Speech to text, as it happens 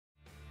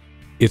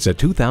It's a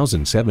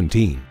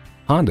 2017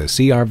 Honda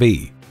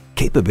CR-V.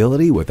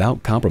 Capability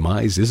without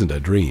compromise isn't a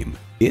dream.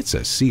 It's a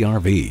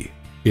CR-V.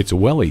 It's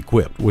well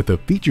equipped with the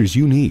features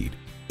you need: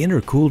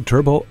 intercooled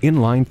turbo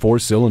inline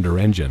 4-cylinder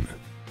engine,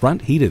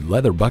 front heated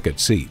leather bucket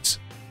seats,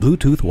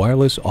 Bluetooth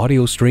wireless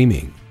audio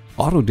streaming,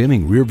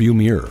 auto-dimming rearview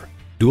mirror,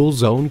 dual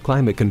zone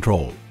climate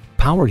control,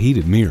 power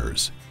heated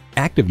mirrors,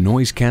 active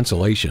noise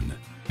cancellation,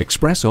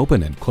 express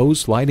open and close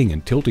sliding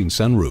and tilting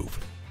sunroof,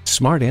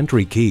 smart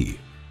entry key,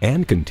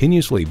 and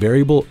continuously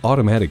variable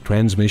automatic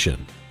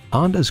transmission.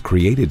 Honda's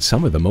created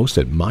some of the most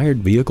admired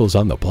vehicles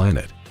on the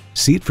planet.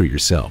 See it for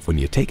yourself when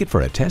you take it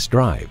for a test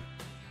drive.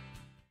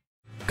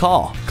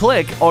 Call,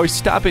 click, or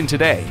stop in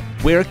today.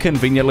 We're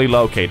conveniently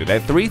located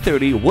at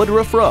 330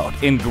 Woodruff Road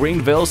in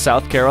Greenville,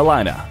 South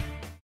Carolina.